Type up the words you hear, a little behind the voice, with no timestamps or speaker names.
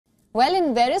Well,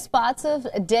 in various parts of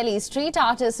Delhi, street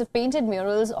artists have painted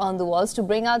murals on the walls to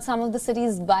bring out some of the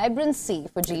city's vibrancy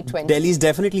for G20. Delhi's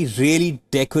definitely really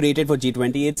decorated for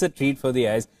G20. It's a treat for the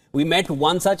eyes. We met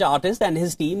one such artist and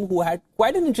his team who had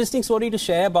quite an interesting story to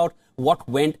share about what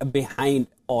went behind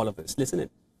all of this. Listen in.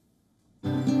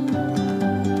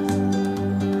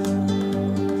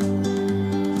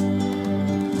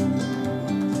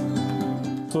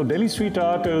 So Delhi street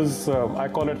art is, I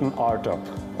call it an art up.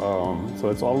 So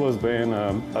it's always been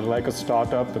like a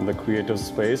startup in the creative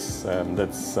space, and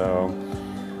it's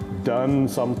done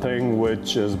something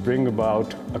which is bring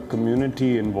about a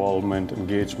community involvement,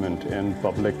 engagement in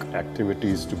public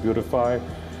activities to beautify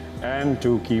and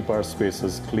to keep our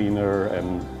spaces cleaner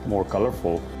and more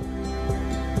colorful.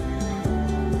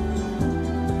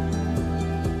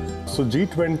 So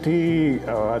G20,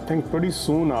 I think pretty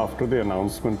soon after the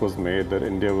announcement was made that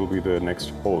India will be the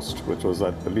next host, which was,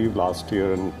 I believe, last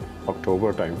year in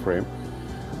October timeframe,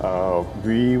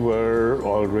 we were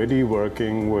already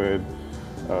working with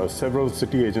several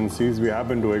city agencies. We have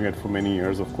been doing it for many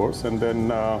years, of course. And then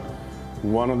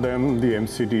one of them, the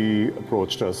MCD,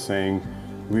 approached us saying,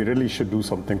 we really should do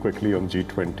something quickly on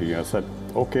G20. I said,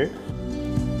 okay.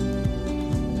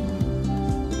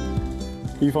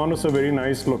 He found us a very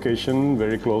nice location,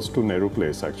 very close to Nehru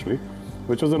Place, actually,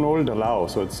 which was an old Dalao.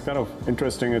 So it's kind of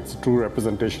interesting. It's a true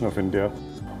representation of India.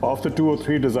 Of the 2 or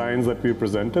 3 designs that we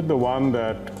presented, the one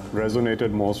that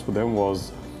resonated most with them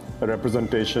was a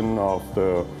representation of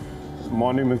the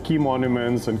key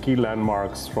monuments and key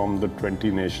landmarks from the 20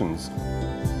 nations.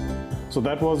 So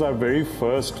that was our very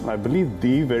first, I believe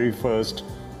the very first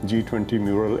G20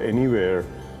 mural anywhere,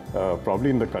 probably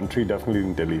in the country, definitely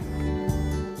in Delhi.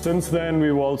 Since then,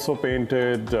 we've also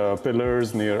painted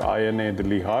pillars near INA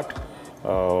Delhi Hat,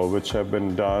 which have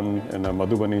been done in a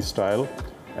Madhubani style.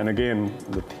 And again,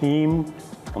 the theme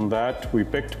on that we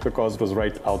picked because it was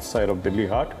right outside of Delhi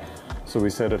Hat. So we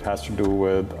said it has to do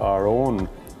with our own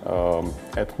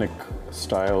ethnic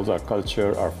styles, our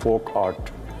culture, our folk art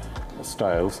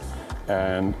styles.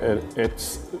 And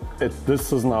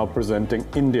this is now presenting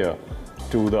India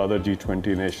to the other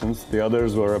G20 nations. The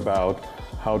others were about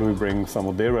how do we bring some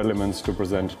of their elements to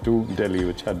present to Delhi,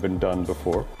 which had been done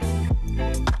before.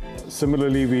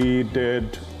 Similarly, we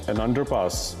did an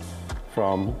underpass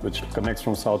which connects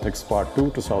from South Ex Part 2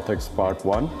 to South Ex Part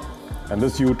 1. And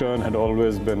this U-turn had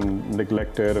always been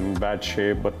neglected and in bad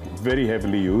shape, but very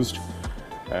heavily used.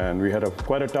 And we had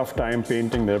quite a tough time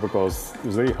painting there because it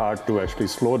was very hard to actually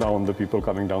slow down the people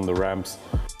coming down the ramps.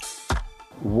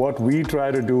 What we try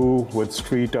to do with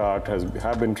street art,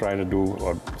 have been trying to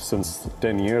do since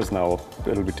 10 years now,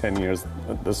 it'll be 10 years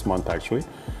this month actually,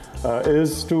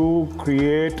 is to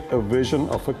create a vision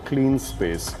of a clean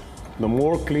space. The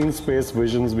more clean space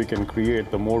visions we can create,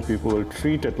 the more people will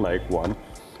treat it like one,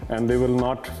 and they will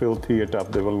not filthy it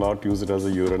up, they will not use it as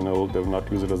a urinal, they will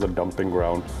not use it as a dumping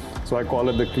ground. So I call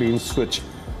it the clean switch.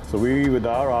 So we, with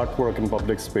our artwork in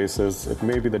public spaces, it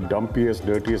may be the dumpiest,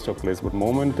 dirtiest of places, but the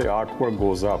moment the artwork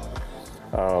goes up,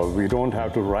 we don't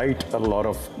have to write a lot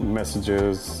of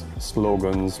messages,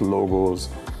 slogans, logos,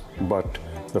 but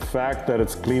the fact that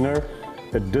it's cleaner,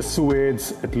 it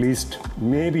dissuades at least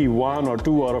maybe 1 or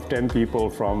 2 out of 10 people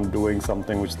from doing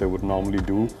something which they would normally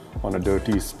do on a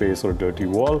dirty space or a dirty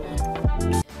wall.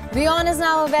 WION is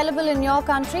now available in your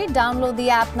country. Download the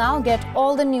app now. Get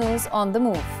all the news on the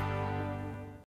move.